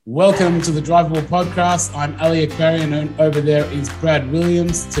Welcome to the Drivable Podcast. I'm Ali Aquarian and over there is Brad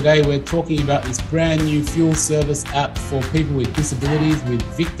Williams. Today we're talking about this brand new fuel service app for people with disabilities with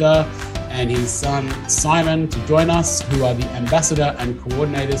Victor and his son Simon to join us, who are the ambassador and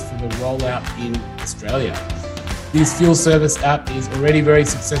coordinators for the rollout in Australia. This fuel service app is already very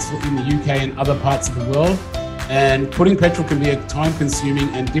successful in the UK and other parts of the world, and putting petrol can be a time-consuming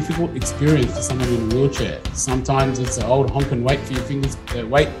and difficult experience for someone in a wheelchair. Sometimes it's an old honk and wait for your fingers,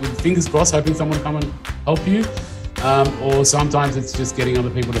 wait with fingers crossed, hoping someone will come and help you. Or sometimes it's just getting other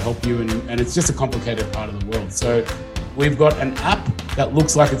people to help you, and it's just a complicated part of the world. So we've got an app that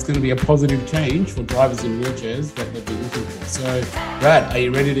looks like it's going to be a positive change for drivers in wheelchairs that they've been looking for. So, Brad, are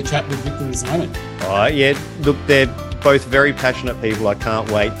you ready to chat with Victor and Simon? Yeah, look, they're both very passionate people. I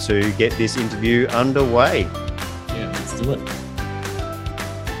can't wait to get this interview underway. Yeah, let's do it.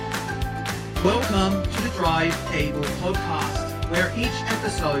 Welcome to the Drivable Podcast, where each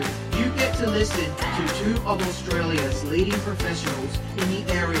episode you get to listen to two of Australia's leading professionals in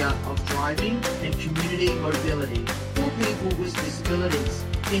the area of driving and community mobility for people with disabilities.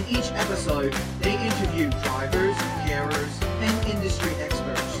 In each episode, they interview drivers, carers, and industry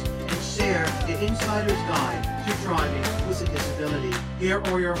experts and share the insider's guide to driving with a disability. Here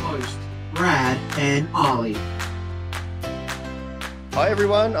are your hosts, Brad and Ollie. Hi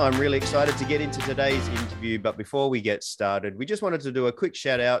everyone, I'm really excited to get into today's interview, but before we get started, we just wanted to do a quick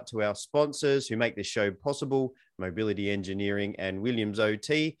shout out to our sponsors who make this show possible, Mobility Engineering and Williams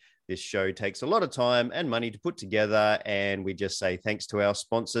OT. This show takes a lot of time and money to put together, and we just say thanks to our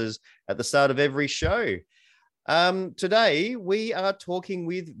sponsors at the start of every show. Today, we are talking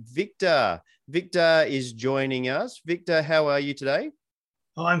with Victor. Victor is joining us. Victor, how are you today?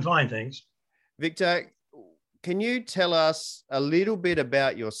 Oh, I'm fine, thanks. Victor, can you tell us a little bit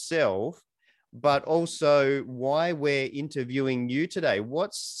about yourself, but also why we're interviewing you today?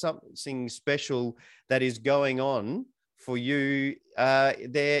 What's something special that is going on for you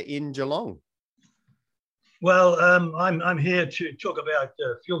there in Geelong? Well, I'm here to talk about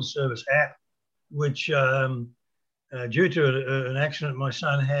the fuel service app, which due to an accident my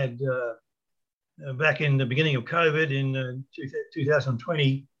son had back in the beginning of COVID in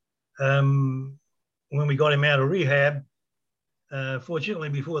 2020, when we got him out of rehab, fortunately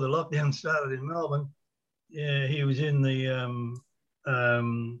before the lockdown started in Melbourne, he was in the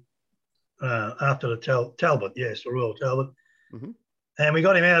after the Talbot, yes, the Royal Talbot, and we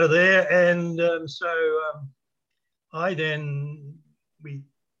got him out of there, and we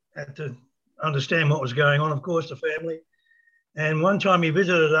had to understand what was going on, of course, the family, and one time he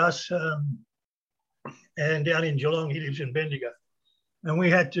visited us, and down in Geelong, he lives in Bendigo, and we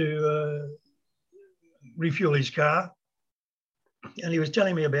had to refuel his car, and he was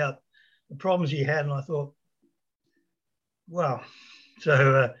telling me about the problems he had, and I thought, wow.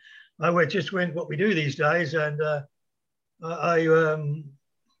 So I just went what we do these days, and I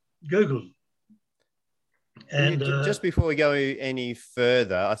Googled. And just before we go any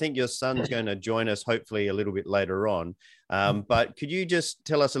further, I think your son's going to join us hopefully a little bit later on, but could you just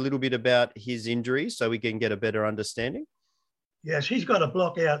tell us a little bit about his injury so we can get a better understanding? Yes, he's got a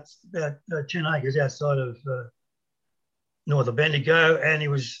block out about 10 acres outside of north of Bendigo, and he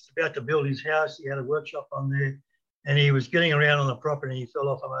was about to build his house. He had a workshop on there, and he was getting around on the property, and he fell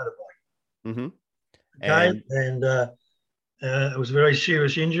off a motorbike. Mm-hmm. Okay, and it was a very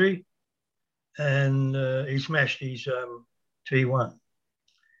serious injury, and he smashed his T1.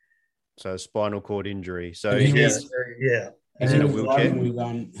 So spinal cord injury. So he's in a wheelchair with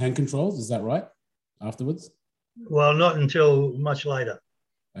hand controls. Is that right? Afterwards. Well, not until much later.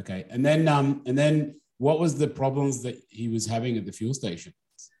 Okay, and then what was the problems that he was having at the fuel station?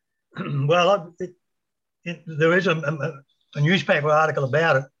 Well, there is a newspaper article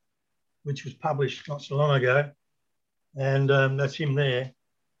about it, which was published not so long ago, and that's him there.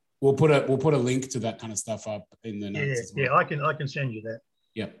 We'll put a link to that kind of stuff up in the notes. As well. Yeah, I can send you that.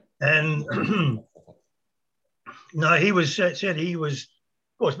 Yeah, and no, he said he was,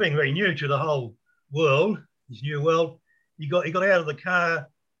 of course, being very new to the whole world. His new world. He got out of the car,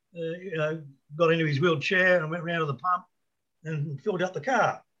 got into his wheelchair and went round to the pump and filled up the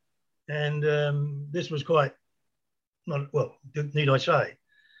car. And this was quite not well, need I say?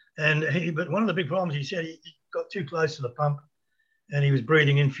 But one of the big problems, he said, he got too close to the pump, and he was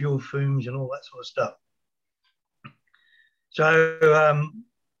breathing in fuel fumes and all that sort of stuff. So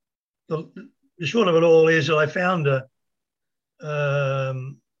the short of it all is that I found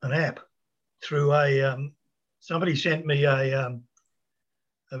an app through somebody sent me a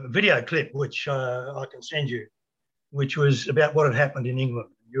video clip, which I can send you, which was about what had happened in England,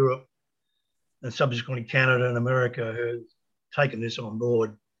 Europe, and subsequently Canada and America, who had taken this on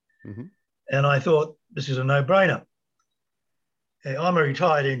board. Mm-hmm. And I thought, this is a no-brainer. I'm a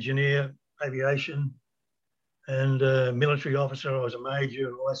retired engineer, aviation, and a military officer. I was a major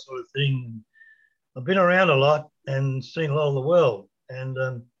and all that sort of thing. I've been around a lot and seen a lot of the world.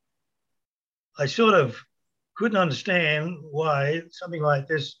 And I sort of couldn't understand why something like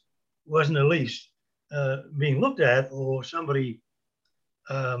this wasn't at least being looked at, or somebody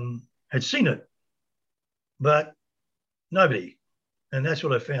had seen it. But nobody. And that's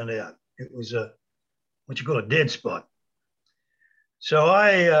what I found out. It was what you call a dead spot. So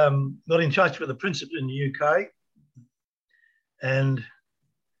I got in touch with the principal in the UK, and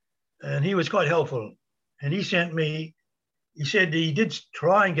he was quite helpful. And he sent me, he said he did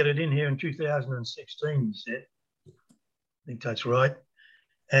try and get it in here in 2016, he said. I think that's right.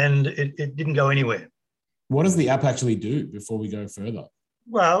 And it didn't go anywhere. What does the app actually do before we go further?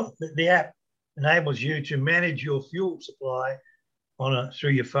 Well, the app enables you to manage your fuel supply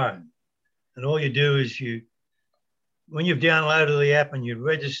through your phone. And all you do is when you've downloaded the app and you've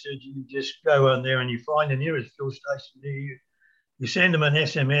registered, you just go on there and you find the nearest fuel station near you. You send them an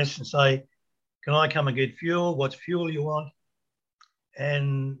SMS and say, can I come and get fuel? What fuel you want?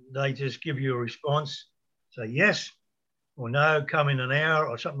 And they just give you a response. Say yes or no, come in an hour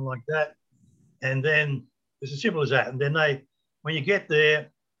or something like that. And then it's as simple as that. And then when you get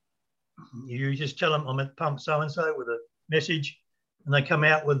there, you just tell them I'm at pump so-and-so with a message, and they come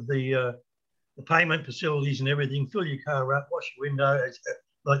out with the payment facilities and everything, fill your car up, wash your window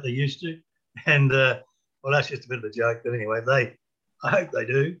like they used to. And well, that's just a bit of a joke, but anyway, I hope they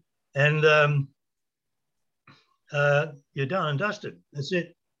do. And you're done and dusted. That's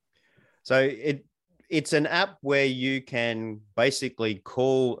it. So it's an app where you can basically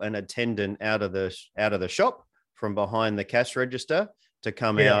call an attendant out of the shop from behind the cash register to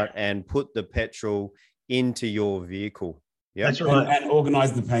come out and put the petrol into your vehicle. Yeah, that's right. And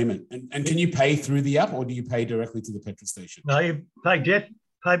organize the payment. And can you pay through the app, or do you pay directly to the petrol station? No, you pay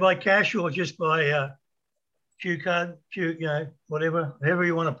by cash or just by Q card, whatever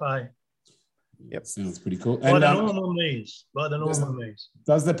you want to pay. Yep, sounds pretty cool. By the normal means.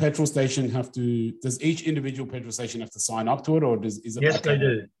 Does the petrol station does each individual petrol station have to sign up to it, or is it? Yes, they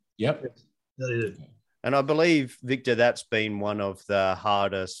do. Yep. Yes, they do. Okay. And I believe, Victor, that's been one of the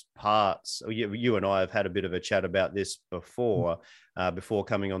hardest parts. You and I have had a bit of a chat about this before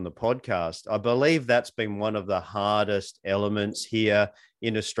coming on the podcast. I believe that's been one of the hardest elements here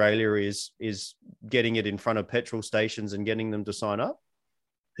in Australia is getting it in front of petrol stations and getting them to sign up.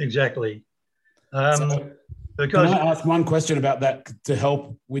 Exactly. Can I ask one question about that to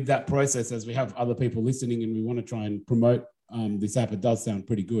help with that process, as we have other people listening and we want to try and promote this app? It does sound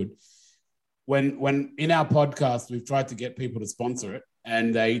pretty good. When in our podcast, we've tried to get people to sponsor it,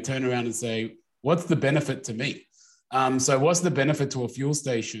 and they turn around and say, what's the benefit to me? So what's the benefit to a fuel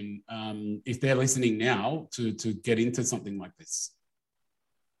station if they're listening now to get into something like this?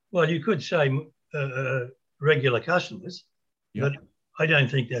 Well, you could say regular customers, but I don't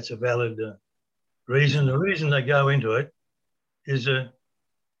think that's a valid reason. The reason they go into it is to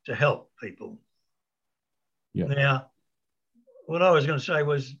help people. Yeah. Now, what I was going to say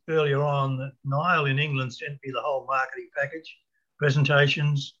was earlier on that Niall in England sent me the whole marketing package,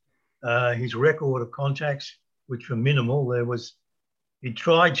 presentations, his record of contacts, which were minimal. He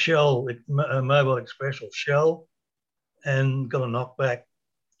tried Shell, Mobile Express or Shell, and got a knockback.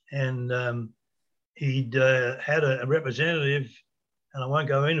 And he'd had a representative, and I won't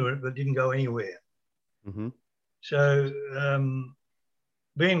go into it, but didn't go anywhere. Mm-hmm. So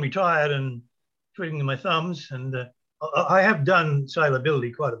being retired and twiddling my thumbs, and I have done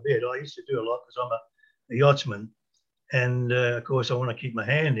sailability quite a bit. I used to do a lot because I'm a yachtsman. And of course, I want to keep my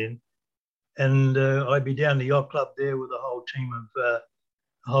hand in. And I'd be down the yacht club there with a whole team of the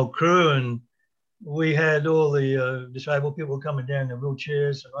whole crew. And we had all the disabled people coming down in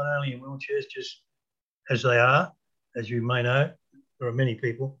wheelchairs, and not only in wheelchairs, just as they are, as you may know, there are many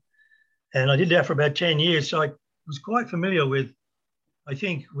people. And I did that for about 10 years. So I was quite familiar with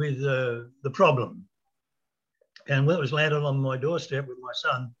the problem. And when it was landed on my doorstep with my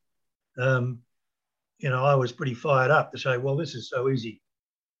son, I was pretty fired up to say, well, this is so easy.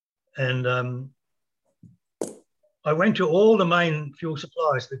 And I went to all the main fuel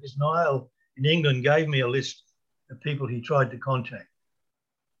suppliers because Niall in England gave me a list of people he tried to contact.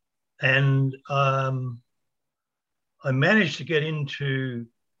 And I managed to get into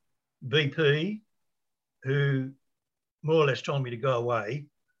BP, who more or less told me to go away.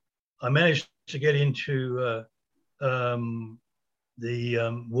 I managed to get into the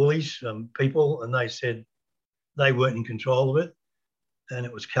Woolies people, and they said they weren't in control of it, and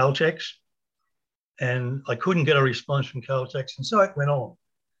it was Caltex. And I couldn't get a response from Caltex, and so it went on.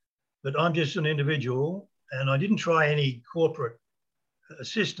 but I'm just an individual, and I didn't try any corporate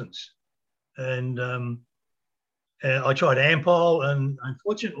assistance. And I tried Ampol, and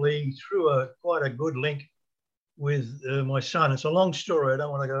unfortunately, through quite a good link with my son. It's a long story. I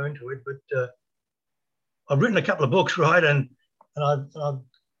don't want to go into it, but I've written a couple of books, right? And I've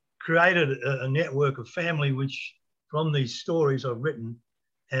created a network of family, which from these stories I've written,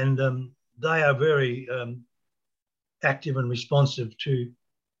 and they are very active and responsive to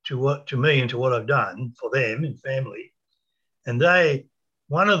me and to what I've done for them and family. And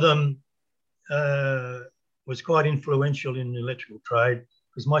one of them was quite influential in the electrical trade,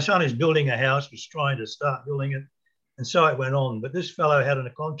 because my son is building a house, was trying to start building it, and so it went on. But this fellow had a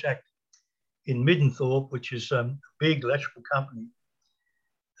contact in Middenthorpe, which is a big electrical company,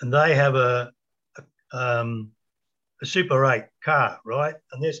 and they have a Super 8 car, right?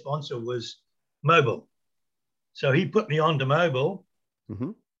 And their sponsor was Mobil. So he put me on to Mobil,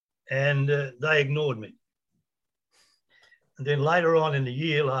 and they ignored me. And then later on in the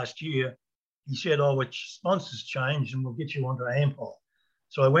year, last year, he said, "Oh, which sponsors changed, and we'll get you onto Ampol."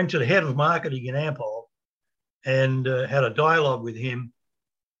 So I went to the head of marketing in Ampol and had a dialogue with him.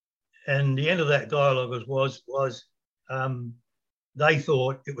 And the end of that dialogue was they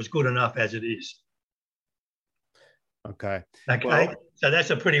thought it was good enough as it is. Okay. Well, so that's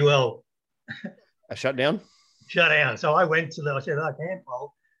a pretty well a shutdown. Shut down. So I went to I said, "Oh,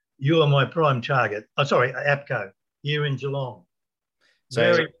 Ampol, you are my prime target." Oh, sorry, APCO here in Geelong.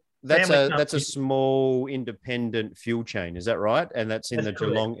 So that's a small independent fuel chain, is that right? And that's in the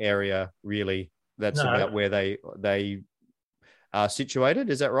Geelong area, really. That's about where they are situated,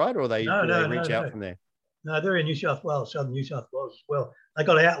 is that right? Or they reach out from there? No, they're in New South Wales, southern New South Wales as well. They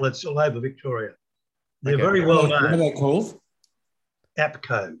got outlets all over Victoria. They're very well known. What are they called?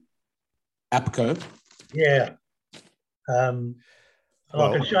 APCO. APCO? Yeah. I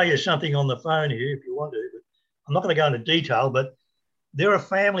can show you something on the phone here if you want to, but I'm not going to go into detail, but they're a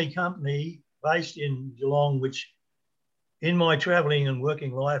family company based in Geelong, which in my travelling and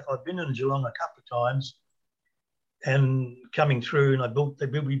working life, I've been in Geelong a couple of times and coming through,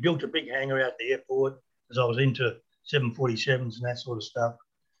 and we built a big hangar out at the airport because I was into 747s and that sort of stuff.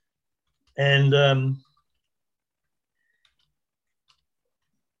 And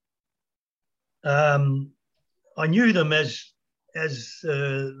I knew them as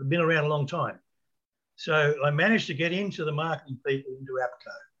been around a long time. So I managed to get into the marketing people into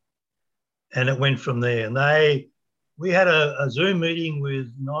APCO, and it went from there. And we had a Zoom meeting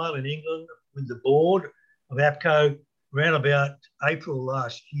with Niall in England with the board of APCO around about April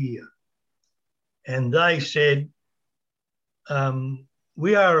last year. And they said,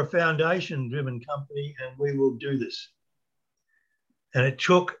 "We are a foundation-driven company and we will do this." And it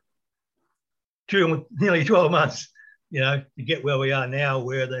took nearly 12 months, to get where we are now,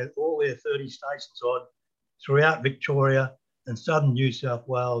 where all their 30 stations odd throughout Victoria and southern New South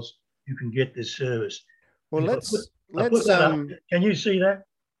Wales, you can get this service. Well, let's can you see that?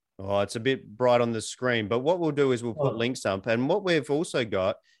 Oh, it's a bit bright on the screen, but what we'll do is we'll put links up. And what we've also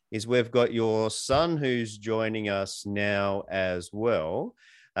got is we've got your son who's joining us now as well.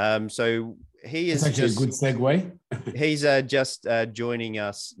 So he is actually a good segue. He's just joining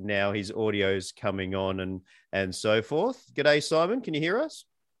us now. His audio's coming on and so forth. G'day, Simon. Can you hear us?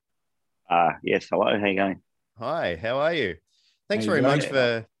 Yes. Hello. How you going? Hi. How are you? Thanks very much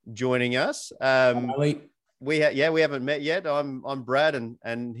for joining us. We haven't met yet. I'm Brad,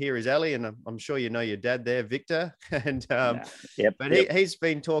 and here is Ali, and I'm sure you know your dad there, Victor. And he's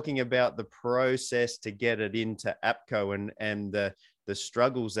been talking about the process to get it into APCO and the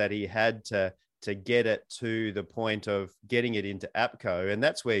struggles that he had to get it to the point of getting it into APCO, and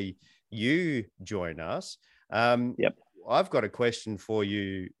that's where you join us. I've got a question for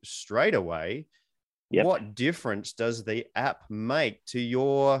you straight away. Yep. What difference does the app make to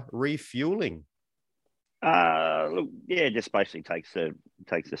your refueling? It just basically takes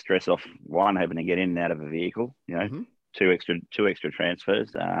the stress off, one, having to get in and out of a vehicle, two extra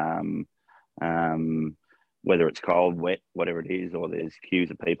transfers, whether it's cold, wet, whatever it is, or there's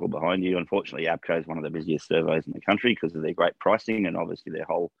queues of people behind you. Unfortunately, APCO is one of the busiest servos in the country because of their great pricing, and obviously their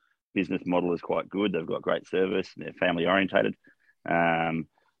whole business model is quite good. They've got great service and they're family orientated.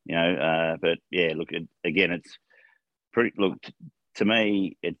 It's pretty, to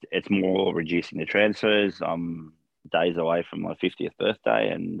me, it's more reducing the transfers. I'm days away from my 50th birthday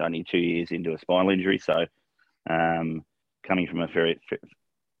and only 2 years into a spinal injury. So coming from a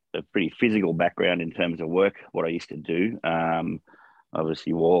pretty physical background in terms of work, what I used to do,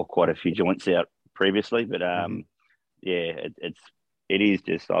 obviously wore quite a few joints out previously, but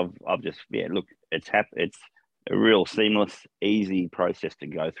a real seamless, easy process to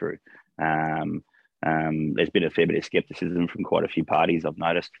go through. There's been a fair bit of skepticism from quite a few parties I've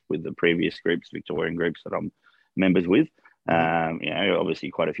noticed with the previous groups, Victorian groups that I'm members with. Obviously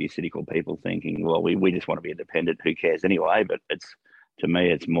quite a few cynical people thinking, well, we just want to be independent. Who cares anyway? But to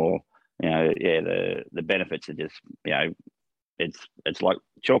me, it's more, the benefits are just, it's like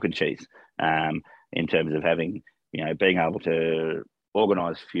chalk and cheese in terms of having, being able to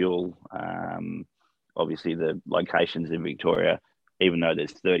organise fuel. Obviously, the locations in Victoria, even though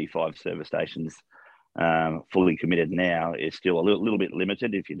there's 35 service stations fully committed now, is still a little bit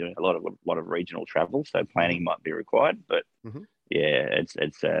limited if you're doing a lot of regional travel. So planning might be required, but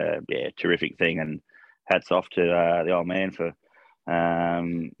it's a terrific thing. And hats off to the old man for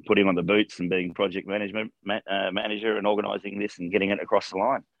putting on the boots and being project manager and organising this and getting it across the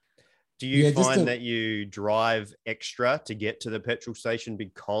line. Do you find that you drive extra to get to the petrol station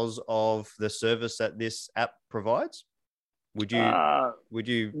because of the service that this app provides? Would you?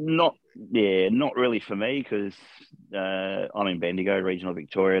 Not really for me, because I'm in Bendigo, regional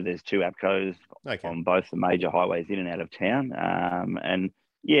Victoria. There's 2 APCOs on both the major highways in and out of town.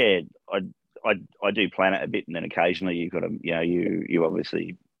 I do plan it a bit, and then occasionally you've got to, you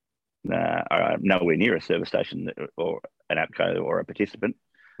obviously are nowhere near a service station or an APCO or a participant.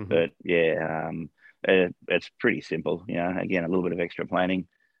 But it's pretty simple. Again, a little bit of extra planning,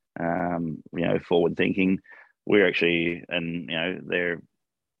 forward thinking. We're actually, and there are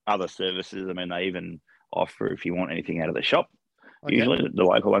other services. I mean, they even offer if you want anything out of the shop. Okay. Usually the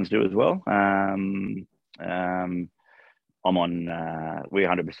local ones do as well. I'm on, we're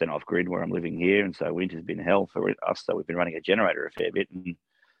 100% off grid where I'm living here, and so winter's been hell for us. So we've been running a generator a fair bit, and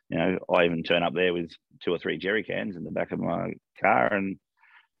I even turn up there with 2 or 3 jerry cans in the back of my car and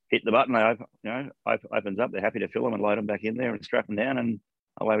hit the button. They opens up. They're happy to fill them and load them back in there and strap them down, and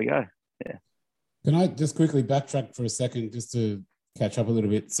away we go. Yeah. Can I just quickly backtrack for a second, just to catch up a little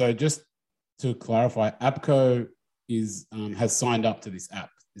bit? So just to clarify, APCO has signed up to this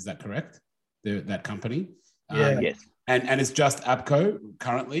app. Is that correct? That company? Yes. And it's just APCO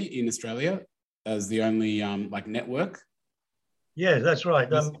currently in Australia as the only network? Yeah, that's right.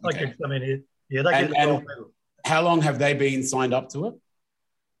 And how long have they been signed up to it?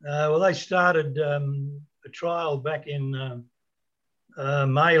 Well, they started a trial back in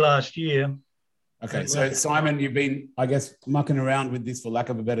May last year. Okay, so Simon, you've been, I guess, mucking around with this, for lack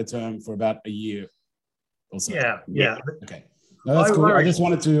of a better term, for about a year or so. Yeah. Okay, no, that's cool. I just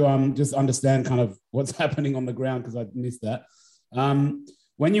wanted to just understand kind of what's happening on the ground, because I missed that.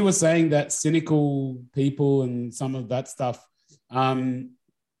 When you were saying that cynical people and some of that stuff, can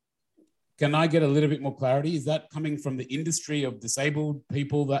I get a little bit more clarity? Is that coming from the industry of disabled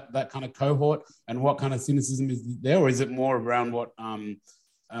people, that kind of cohort, and what kind of cynicism is there? Or is it more around what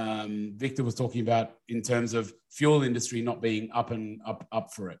Victor was talking about in terms of fuel industry not being up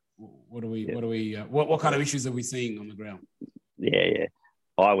for it? What kind of issues are we seeing on the ground? Yeah.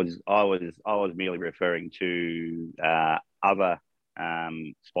 I was merely referring to other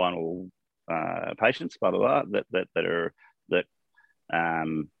spinal patients, blah blah blah, that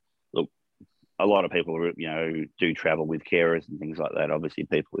look, a lot of people do travel with carers and things like that. Obviously,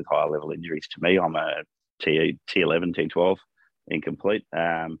 people with higher level injuries. To me, I'm a T11, T12 incomplete,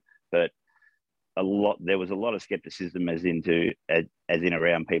 but there was a lot of skepticism as in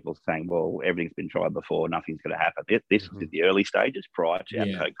around people saying, well, everything's been tried before, nothing's going to happen. This was in the early stages prior to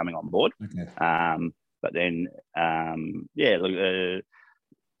APCO coming on board. Okay. But then the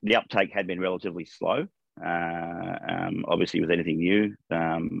uptake had been relatively slow. Obviously, with anything new,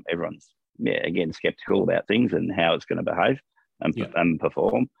 everyone's again skeptical about things and how it's going to behave and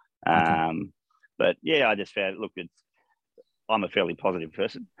perform. Okay. But I just found, look, I'm a fairly positive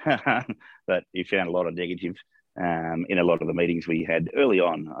person, but you found a lot of negative in a lot of the meetings we had early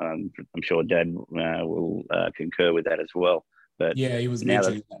on. I'm sure Dad will concur with that as well. But he was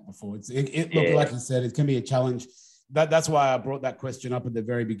mentioning that before. Look, like you said, it can be a challenge. That's why I brought that question up at the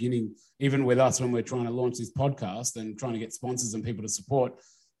very beginning. Even with us, when we're trying to launch this podcast and trying to get sponsors and people to support,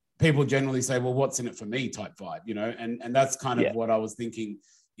 people generally say, "Well, what's in it for me?" type vibe, and that's kind of what I was thinking.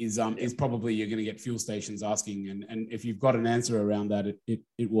 Is probably you're going to get fuel stations asking, and if you've got an answer around that,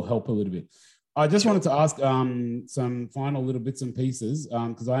 it will help a little bit. I just wanted to ask some final little bits and pieces,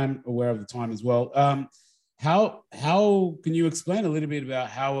 because I am aware of the time as well. How can you explain a little bit about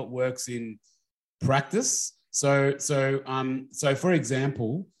how it works in practice? So for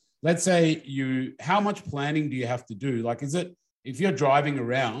example, let's say how much planning do you have to do? Like, is it, if you're driving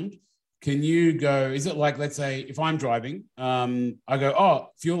around, can you go, is it like, let's say if I'm driving, I go, oh,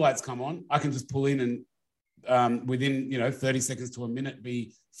 fuel lights come on, I can just pull in and within 30 seconds to a minute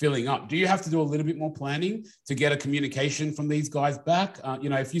be filling up. Do you have to do a little bit more planning to get a communication from these guys back?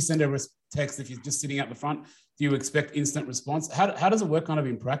 If you send a text, if you're just sitting out the front, do you expect instant response? How does it work kind of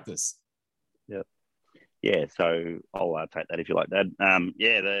in practice? Yeah, so I'll take that if you like, Dad.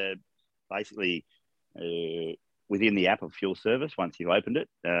 They're basically within the app of fuel service, once you've opened it,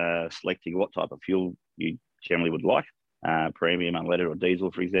 selecting what type of fuel you generally would like, premium, unleaded or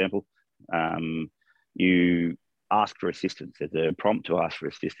diesel, for example. You ask for assistance. There's a prompt to ask for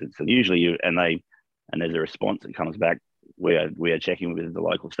assistance. And usually there's a response that comes back. We are checking with the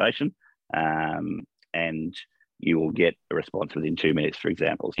local station, and you will get a response within 2 minutes, for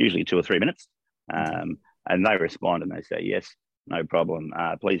example. It's usually 2 or 3 minutes. And they respond and they say, yes, no problem.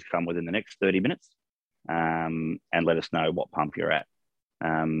 Please come within the next 30 minutes and let us know what pump you're at.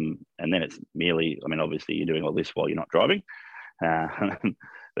 And then it's merely, obviously you're doing all this while you're not driving.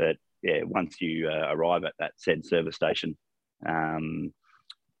 But yeah, once you arrive at that said service station,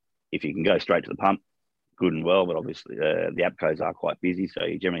 if you can go straight to the pump, good and well, but obviously the APCOs are quite busy, so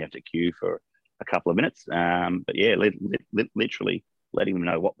you generally have to queue for a couple of minutes. But yeah, literally letting them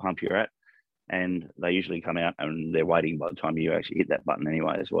know what pump you're at, and they usually come out and they're waiting by the time you actually hit that button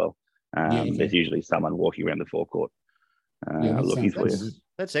anyway as well. Okay. There's usually someone walking around the forecourt looking for you.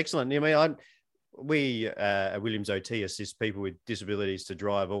 That's excellent. We at Williams OT assist people with disabilities to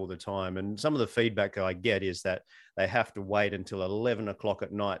drive all the time. And some of the feedback I get is that they have to wait until 11 o'clock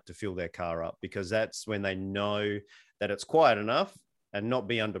at night to fill their car up, because that's when they know that it's quiet enough and not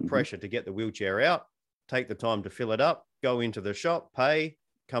be under pressure to get the wheelchair out, take the time to fill it up, go into the shop, pay,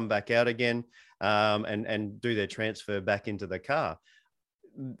 come back out again, and do their transfer back into the car.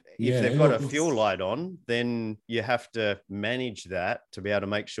 If they've got a fuel light on, then you have to manage that to be able to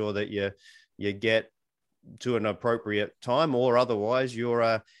make sure that you get to an appropriate time, or otherwise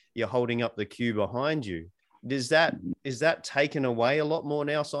you're holding up the queue behind you. Is that taken away a lot more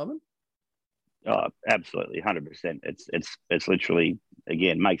now, Simon? Oh, absolutely, 100%. It's literally,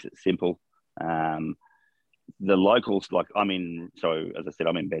 again, makes it simple. The locals, as I said,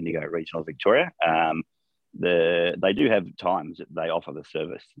 I'm in Bendigo, regional Victoria. They do have times that they offer the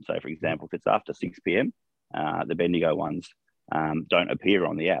service. So, for example, if it's after 6 p.m, the Bendigo ones don't appear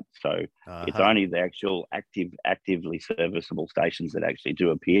on the app. So it's only the actual actively serviceable stations that actually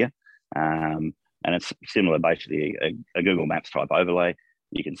do appear. And it's similar, basically, a Google Maps type overlay.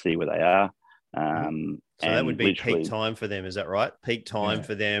 You can see where they are. So that would be peak time for them, is that right? Peak time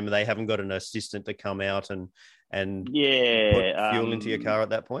for them. They haven't got an assistant to come out and put fuel into your car at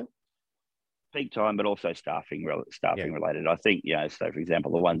that point? Peak time, but also staffing related. I think, so for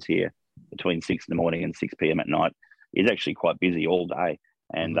example, the ones here between 6 in the morning and 6 p.m. at night is actually quite busy all day.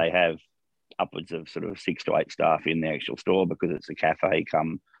 And they have upwards of sort of 6 to 8 staff in the actual store, because it's a cafe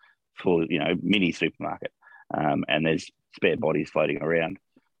come full, mini supermarket. And there's spare bodies floating around.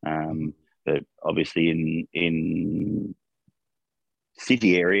 But obviously in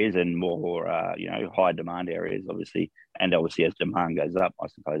city areas and more, high demand areas, obviously as demand goes up, I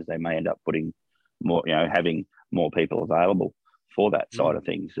suppose they may end up putting more, having more people available for that side of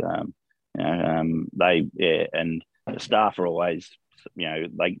things. And the staff are always,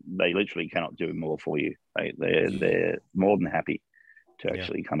 they literally cannot do more for you. They're more than happy to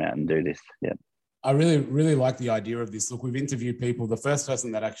actually come out and do this. Yeah. I really, really like the idea of this. Look, we've interviewed people. The first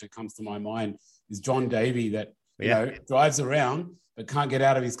person that actually comes to my mind is John Davey, that drives around but can't get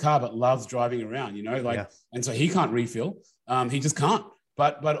out of his car, but loves driving around. And so he can't refill. He just can't.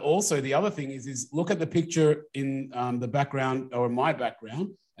 But also the other thing is look at the picture in the background, or my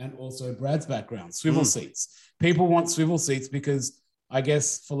background, and also Brad's background. Swivel seats. People want swivel seats because, I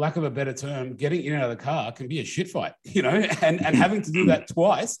guess, for lack of a better term, getting in and out of the car can be a shit fight, and having to do that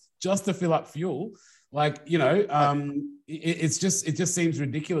twice just to fill up fuel. It just seems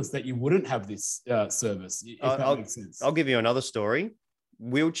ridiculous that you wouldn't have this service. If that makes sense. I'll give you another story.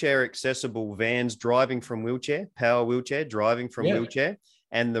 Wheelchair accessible vans driving from wheelchair, power wheelchair, driving from wheelchair,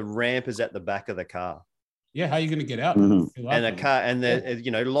 and the ramp is at the back of the car. Yeah, how are you going to get out? And the car, and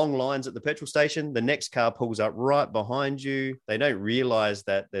the long lines at the petrol station. The next car pulls up right behind you. They don't realize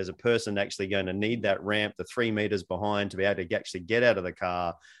that there's a person actually going to need that ramp, the 3 meters behind, to be able to actually get out of the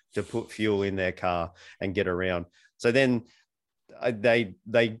car to put fuel in their car and get around. So then they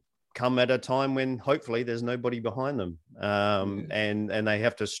come at a time when hopefully there's nobody behind them, and they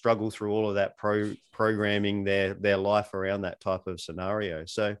have to struggle through all of that programming their life around that type of scenario.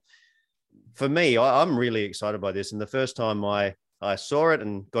 So for me, I'm really excited by this. And the first time I saw it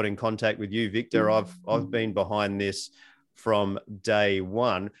and got in contact with you, Victor, I've been behind this from day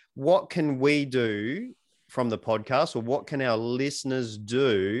one. What can we do from the podcast, or what can our listeners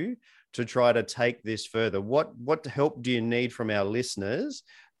do to try to take this further? What help do you need from our listeners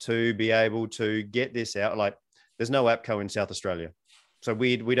to be able to get this out? Like, there's no APCO in South Australia, so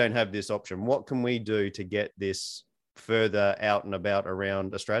we don't have this option. What can we do to get this further out and about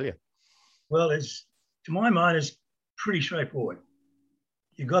around Australia? Well, to my mind, it's pretty straightforward.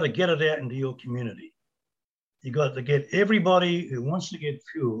 You've got to get it out into your community. You've got to get everybody who wants to get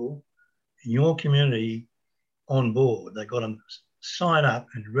fuel in your community on board. They've got to sign up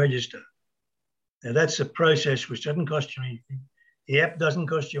and register. Now, that's a process which doesn't cost you anything. The app doesn't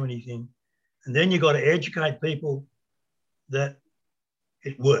cost you anything. And then you've got to educate people that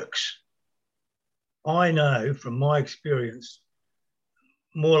it works. I know from my experience,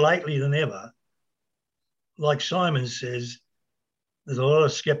 more lately than ever, like Simon says, there's a lot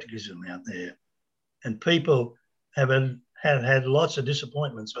of skepticism out there. And people have had lots of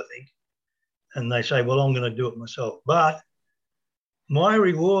disappointments, I think. And they say, well, I'm going to do it myself. But my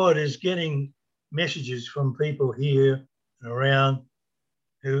reward is getting messages from people here and around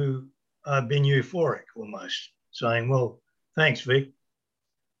who have been euphoric almost, saying, well, thanks, Vic.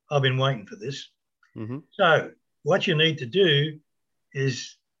 I've been waiting for this. Mm-hmm. So what you need to do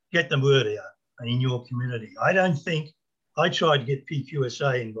is get the word out in your community. I don't think I tried to get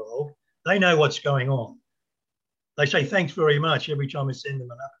PQSA involved. They know what's going on. They say, thanks very much every time I send them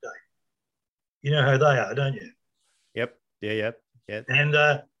an update. You know how they are, don't you? Yep. Yeah. And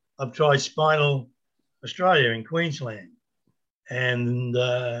I've tried Spinal Australia in Queensland. And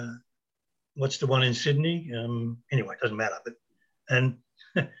what's the one in Sydney? Anyway, it doesn't matter. And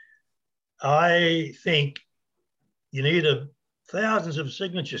I think you need thousands of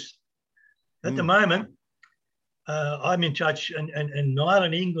signatures. At the moment, I'm in touch, and Niall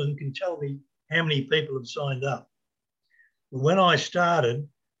in England can tell me how many people have signed up. When I started,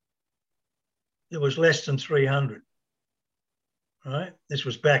 there was less than 300, right? This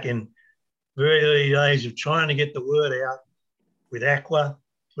was back in very early days of trying to get the word out with Aqua,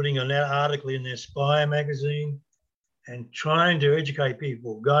 putting an article in their Spire magazine and trying to educate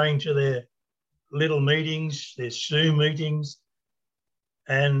people, going to their little meetings, their Zoom meetings.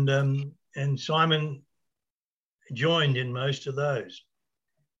 And Simon joined in most of those.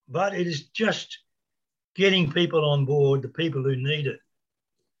 But it is just getting people on board, the people who need it.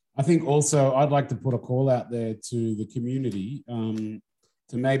 I think also I'd like to put a call out there to the community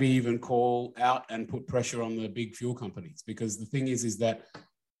to maybe even call out and put pressure on the big fuel companies, because the thing is that,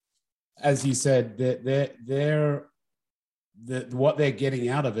 as you said, what they're getting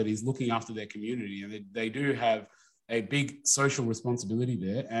out of it is looking after their community, and they do have a big social responsibility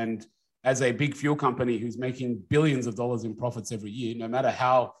there. And as a big fuel company who's making billions of dollars in profits every year, no matter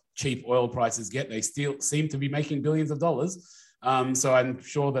how cheap oil prices get, they still seem to be making billions of dollars. So I'm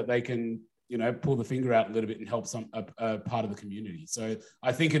sure that they can, pull the finger out a little bit and help a part of the community. So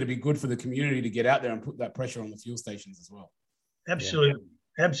I think it'd be good for the community to get out there and put that pressure on the fuel stations as well. Absolutely.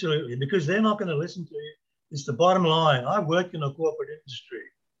 Yeah. Absolutely. Because they're not going to listen to you. It's the bottom line. I worked in a corporate industry.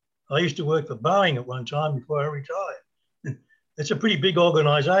 I used to work for Boeing at one time before I retired. It's a pretty big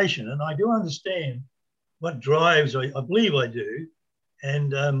organization, and I do understand what drives, I believe I do.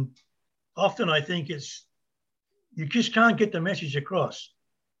 And often I think you just can't get the message across.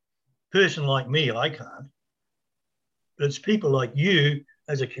 A person like me, I can't. But it's people like you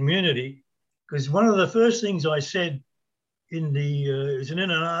as a community, because one of the first things I said is in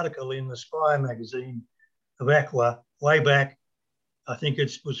an article in the Spire magazine of Aqua way back, I think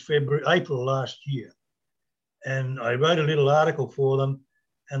it was April last year. And I wrote a little article for them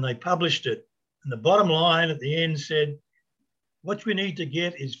and they published it. And the bottom line at the end said, what we need to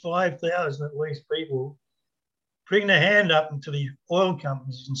get is 5,000 at least people putting their hand up to the oil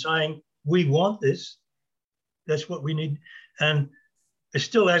companies and saying, we want this. That's what we need. And it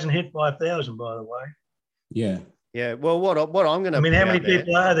still hasn't hit 5,000, by the way. Yeah. Yeah. Well, what I'm going to... how many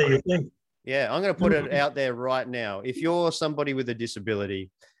people are there, you think? Yeah, I'm going to put it out there right now. If you're somebody with a disability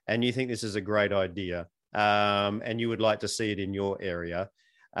and you think this is a great idea, and you would like to see it in your area,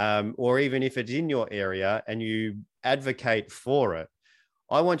 or even if it's in your area and you advocate for it,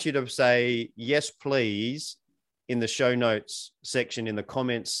 I want you to say, yes, please, in the show notes section, in the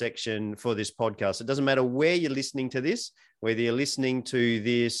comments section for this podcast. It doesn't matter where you're listening to this, whether you're listening to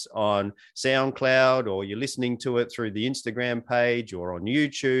this on SoundCloud or you're listening to it through the Instagram page or on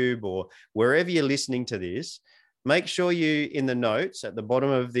YouTube or wherever you're listening to this, make sure you, in the notes at the bottom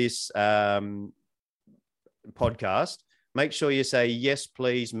of this podcast, make sure you say, yes,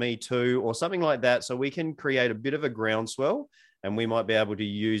 please, me too, or something like that, so we can create a bit of a groundswell and we might be able to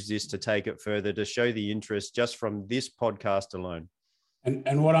use this to take it further, to show the interest just from this podcast alone.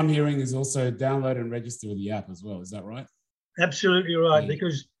 And what I'm hearing is also download and register with the app as well. Is that right? Absolutely right. Yeah.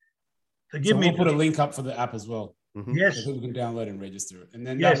 Because Forgive So me. we'll put a link up for the app as well. Mhm. Yes. So people can download and register it. And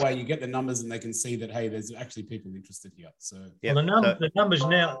then Yes. that way you get the numbers and they can see that, hey, there's actually people interested here. So Yep. Well, the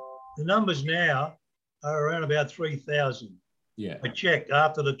numbers now are around about 3,000. yeah. I checked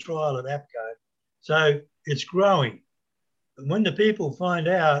after the trial at APCO. So it's growing. But when the people find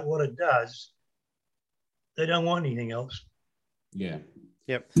out what it does, they don't want anything else. Yeah.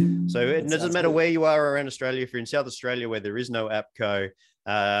 Yep. So it doesn't matter where you are around Australia. If you're in South Australia where there is no APCO,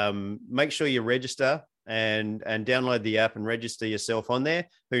 make sure you register and download the app and register yourself on there.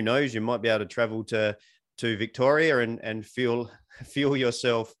 Who knows? You might be able to travel to Victoria and feel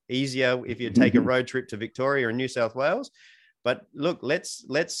yourself easier if you take a road trip to Victoria or New South Wales. But look,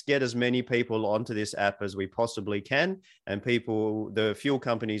 let's get as many people onto this app as we possibly can, and the fuel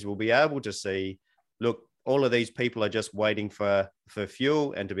companies will be able to see, look, all of these people are just waiting for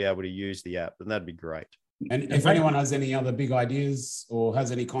fuel and to be able to use the app, and that'd be great. And if anyone has any other big ideas or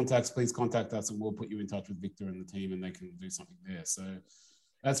has any contacts, please contact us and we'll put you in touch with Victor and the team and they can do something there. So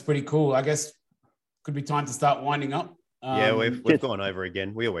that's pretty cool. I guess could be time to start winding up. Yeah, we've gone over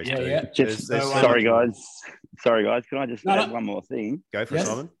again. We always do. Yeah. Sorry, guys. Can I just add one more thing? Go for it,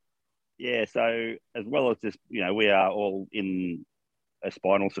 Simon. Yeah. So as well as just, we are all in a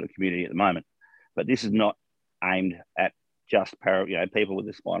spinal sort of community at the moment, but this is not aimed at just people with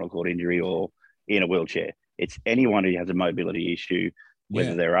a spinal cord injury or in a wheelchair. It's anyone who has a mobility issue,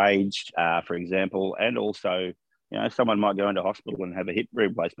 whether they're aged, for example, and also, someone might go into hospital and have a hip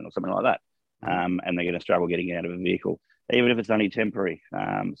replacement or something like that, and they're going to struggle getting out of a vehicle, even if it's only temporary.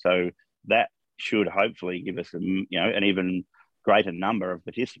 So that should hopefully give us an even greater number of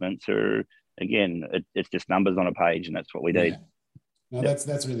participants who, again, it's just numbers on a page, and that's what we need. No,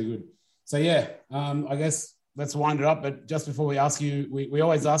 that's really good. So I guess let's wind it up. But just before we ask you, we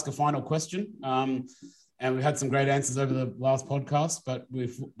always ask a final question. And we've had some great answers over the last podcast. But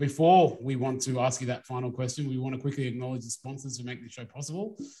before we want to ask you that final question, we want to quickly acknowledge the sponsors who make the show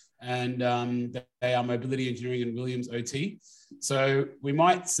possible. And they are Mobility Engineering and Williams OT. So we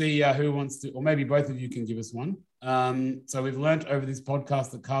might see who wants to, or maybe both of you can give us one. So we've learned over this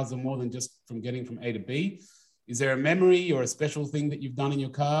podcast that cars are more than just from getting from A to B. Is there a memory or a special thing that you've done in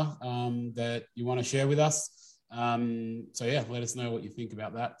your car that you want to share with us? Let us know what you think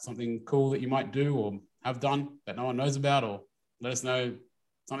about that. Something cool that you might do or have done that no one knows about, or let us know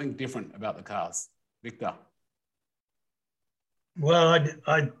something different about the cars. Victor. Well,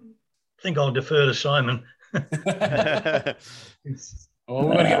 I think I'll defer to Simon. We're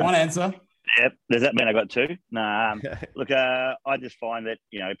going to get one answer. Yep. Does that mean I got two? Nah. Look, I just find that,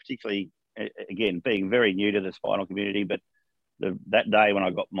 particularly, again, being very new to the spinal community, but that day when I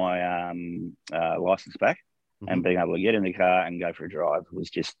got my license back and being able to get in the car and go for a drive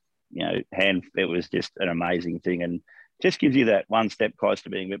was just, it was just an amazing thing, and just gives you that one step close to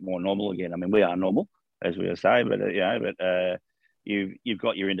being a bit more normal again. I mean, we are normal, as we were saying, but you've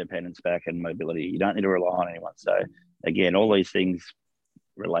got your independence back and mobility. You don't need to rely on anyone. So again, all these things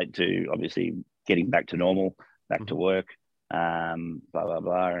relate to obviously getting back to normal, back to work, blah blah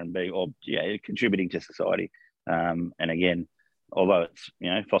blah, and contributing to society. And again, although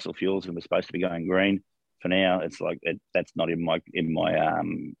it's fossil fuels and we're supposed to be going green, for now it's like that's not in my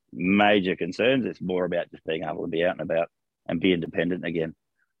major concerns. It's more about just being able to be out and about and be independent again.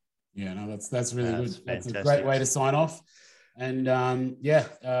 Yeah, no, that's really good. Fantastic. That's a great way to sign off. And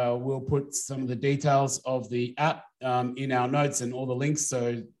we'll put some of the details of the app in our notes and all the links.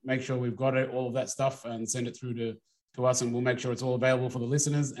 So make sure we've got all of that stuff and send it through to us, and we'll make sure it's all available for the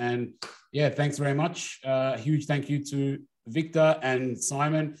listeners. And thanks very much. Huge thank you to Victor and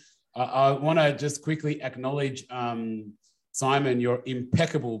Simon. I want to just quickly acknowledge, Simon, your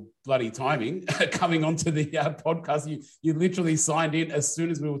impeccable bloody timing coming onto the podcast. You literally signed in as soon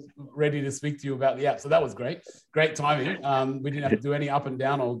as we were ready to speak to you about the app. So that was great timing. We didn't have to do any up and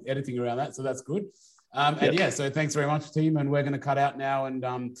down or editing around that. So that's good. So thanks very much, team. And we're going to cut out now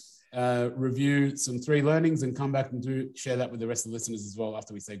and review some 3 learnings and come back and share that with the rest of the listeners as well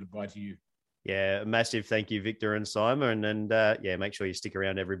after we say goodbye to you. Yeah, a massive thank you, Victor and Simon. And make sure you stick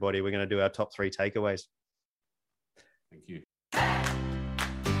around, everybody. We're going to do our top 3 takeaways. Thank you.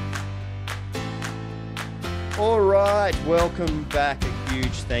 All right, welcome back. A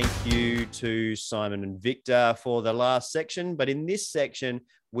huge thank you to Simon and Victor for the last section. But in this section,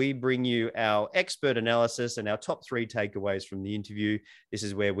 we bring you our expert analysis and our top 3 takeaways from the interview. This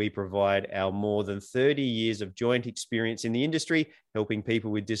is where we provide our more than 30 years of joint experience in the industry, helping people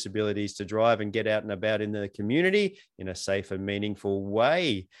with disabilities to drive and get out and about in the community in a safe and meaningful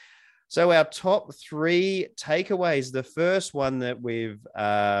way. So our top 3 takeaways, the first one that we've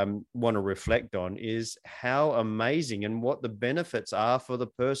want to reflect on is how amazing and what the benefits are for the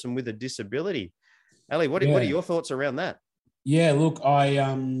person with a disability. Ali, what are your thoughts around that? Yeah, look, I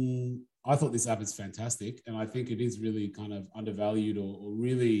thought this app is fantastic, and I think it is really kind of undervalued or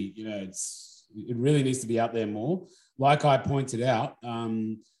really, it really needs to be out there more. Like I pointed out,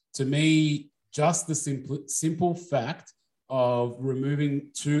 to me, just the simple fact of removing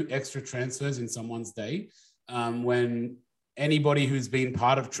 2 extra transfers in someone's day, when anybody who's been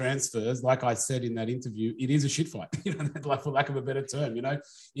part of transfers, like I said in that interview, it is a shit fight, like, for lack of a better term.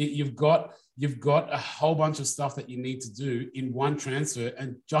 You've got a whole bunch of stuff that you need to do in one transfer,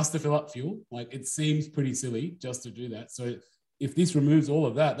 and just to fill up fuel, like, it seems pretty silly just to do that. So if this removes all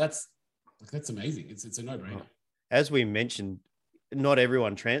of that, that's amazing. It's a no-brainer. As we mentioned, not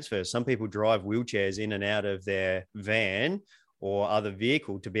everyone transfers. Some people drive wheelchairs in and out of their van or other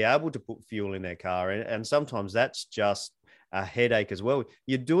vehicle to be able to put fuel in their car. And sometimes that's just a headache as well.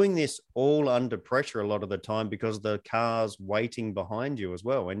 You're doing this all under pressure a lot of the time because the car's waiting behind you as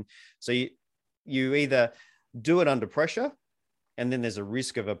well. And so you either do it under pressure, and then there's a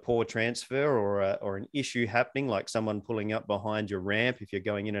risk of a poor transfer or an issue happening, like someone pulling up behind your ramp if you're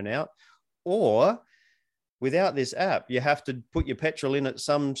going in and out, or without this app, you have to put your petrol in at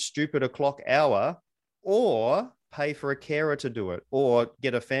some stupid o'clock hour, or pay for a carer to do it, or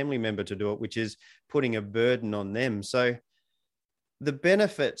get a family member to do it, which is putting a burden on them. So the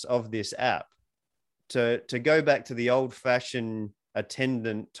benefits of this app, to go back to the old-fashioned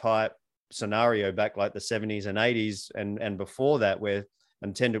attendant type scenario back like the 70s and 80s and before that, where an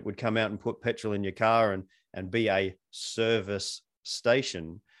attendant would come out and put petrol in your car and be a service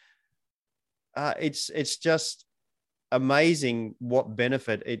station. It's just amazing what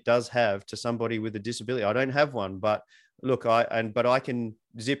benefit it does have to somebody with a disability. I don't have one, but look, I can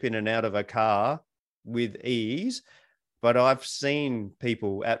zip in and out of a car with ease. But I've seen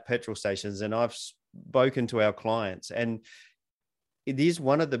people at petrol stations, and I've spoken to our clients, and it is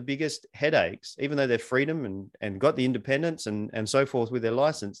one of the biggest headaches, even though they're freedom and got the independence and so forth with their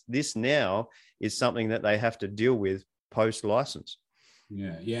license. This now is something that they have to deal with post-license.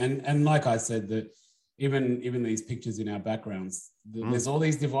 Yeah. And like I said, that even these pictures in our backgrounds, there's all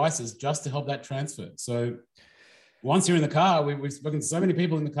these devices just to help that transfer. So once you're in the car, we've spoken to so many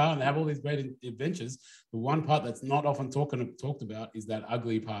people in the car, and they have all these great adventures. The one part that's not often talked about is that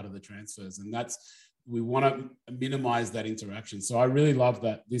ugly part of the transfers. And we want to minimize that interaction. So I really love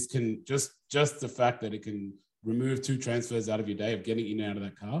that this can just the fact that it can remove 2 transfers out of your day of getting in and out of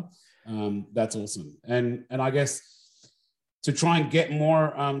that car. That's awesome. And I guess to try and get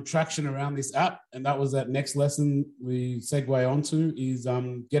more traction around this app, and that was that next lesson we segue onto, is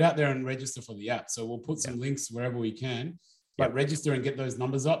get out there and register for the app. So we'll put some links wherever we can, but register and get those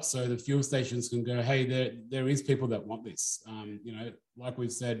numbers up so the fuel stations can go, hey, there is people that want this. Like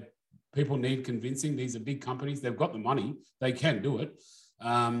we've said, people need convincing. These are big companies. They've got the money. They can do it.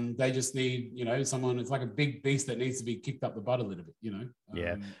 They just need, someone. It's like a big beast that needs to be kicked up the butt a little bit,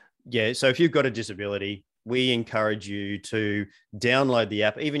 Yeah. So if you've got a disability, we encourage you to download the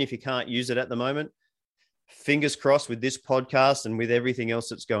app, even if you can't use it at the moment. Fingers crossed with this podcast and with everything else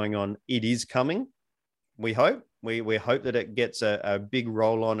that's going on, it is coming. We hope. We hope that it gets a big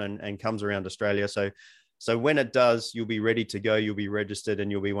roll on and comes around Australia. So when it does, you'll be ready to go. You'll be registered, and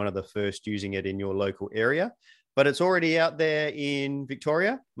you'll be one of the first using it in your local area. But it's already out there in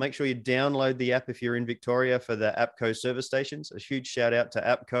Victoria. Make sure you download the app if you're in Victoria for the APCO service stations. A huge shout out to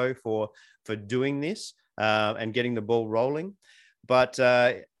APCO for doing this and getting the ball rolling. But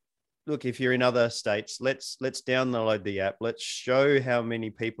look, if you're in other states, let's download the app. Let's show how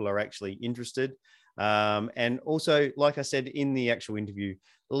many people are actually interested. And also, like I said in the actual interview,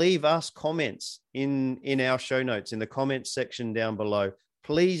 leave us comments in our show notes in the comments section down below.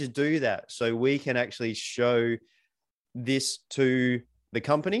 Please do that so we can actually show this to the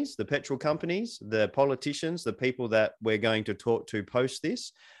companies, the petrol companies, the politicians, the people that we're going to talk to post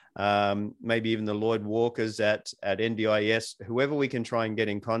this, maybe even the Lloyd Walkers at NDIS, whoever we can try and get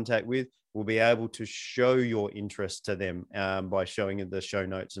in contact with, will be able to show your interest to them by showing the show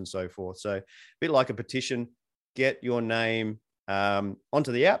notes and so forth. So a bit like a petition, get your name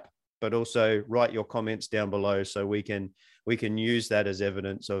onto the app, but also write your comments down below so we can use that as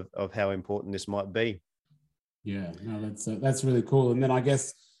evidence of how important this might be. Yeah, no, that's really cool. And then I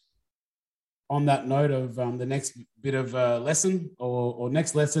guess on that note of the next bit of lesson or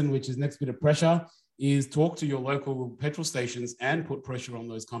next lesson, which is next bit of pressure, is talk to your local petrol stations and put pressure on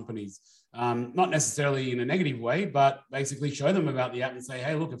those companies. Not necessarily in a negative way, but basically show them about the app and say,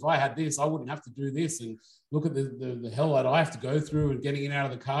 hey, look, if I had this, I wouldn't have to do this. And look at the hell that I have to go through and getting in out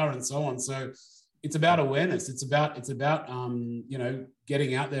of the car and so on. So it's about awareness. It's about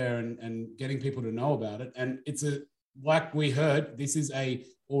getting out there and getting people to know about it. And like we heard, this is a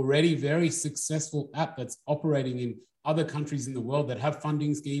already very successful app that's operating in other countries in the world that have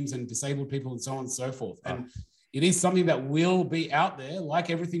funding schemes and disabled people and so on and so forth. And it is something that will be out there,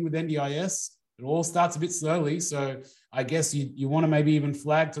 like everything with NDIS. It all starts a bit slowly. So I guess you want to maybe even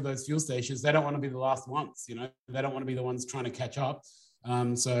flag to those fuel stations. They don't want to be the last ones, they don't want to be the ones trying to catch up.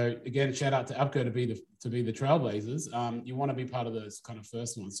 So again, shout out to APCO to be the trailblazers. You want to be part of those kind of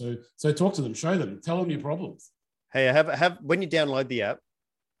first ones. So talk to them, show them, tell them your problems. Hey, have when you download the app,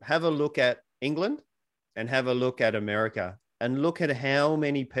 have a look at England and have a look at America and look at how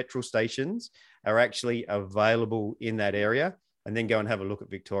many petrol stations are actually available in that area, and then go and have a look at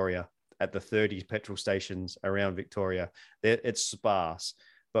Victoria at the 30 petrol stations around Victoria. It's sparse,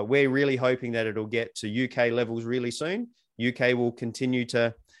 but we're really hoping that it'll get to UK levels really soon. UK will continue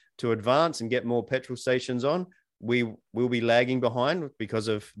to advance and get more petrol stations on. We will be lagging behind because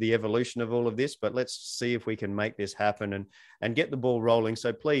of the evolution of all of this, but let's see if we can make this happen and get the ball rolling.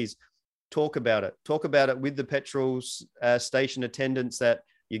 So please talk about it. Talk about it with the petrol station attendants that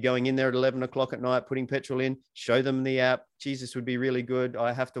you're going in there at 11 o'clock at night, putting petrol in, show them the app. Geez, this would be really good.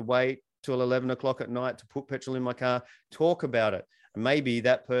 I have to wait till 11 o'clock at night to put petrol in my car. Talk about it. And maybe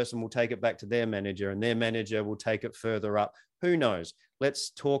that person will take it back to their manager and their manager will take it further up. Who knows?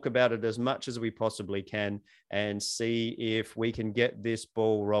 Let's talk about it as much as we possibly can and see if we can get this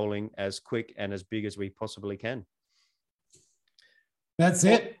ball rolling as quick and as big as we possibly can. That's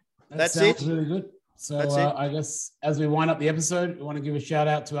it. That's it. Really good. So I guess as we wind up the episode, we want to give a shout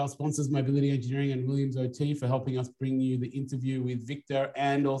out to our sponsors, Mobility Engineering and Williams OT, for helping us bring you the interview with Victor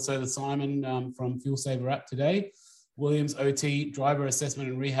and also the Simon from Fuel Saver app today. Williams OT Driver Assessment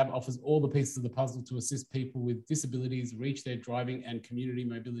and Rehab offers all the pieces of the puzzle to assist people with disabilities reach their driving and community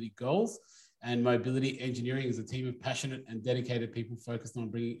mobility goals. And Mobility Engineering is a team of passionate and dedicated people focused on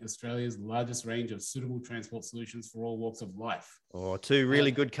bringing Australia's largest range of suitable transport solutions for all walks of life. Oh, two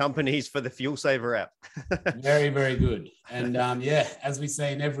really good companies for the Fuel Saver app. Very, very good. And as we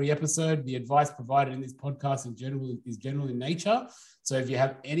say in every episode, the advice provided in this podcast is general in nature. So if you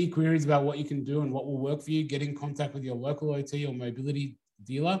have any queries about what you can do and what will work for you, get in contact with your local OT or mobility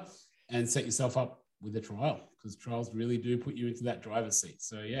dealer and set yourself up with a trial, because trials really do put you into that driver's seat.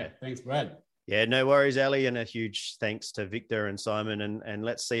 So thanks, Brad. Yeah, no worries, Ali, and a huge thanks to Victor and Simon. And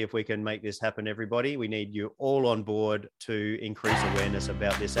let's see if we can make this happen, everybody. We need you all on board to increase awareness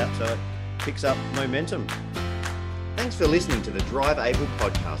about this app so it picks up momentum. Thanks for listening to the Drive Able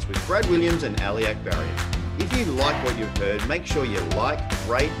podcast with Brad Williams and Ali Akbarian. If you like what you've heard, make sure you like,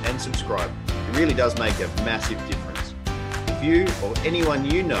 rate, and subscribe. It really does make a massive difference. If you or anyone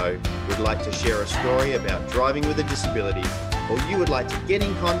you know would like to share a story about driving with a disability, or you would like to get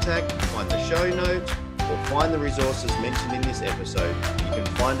in contact, find the show notes, or find the resources mentioned in this episode, you can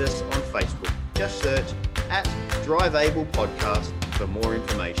find us on Facebook. Just search @Drive Able Podcast for more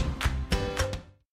information.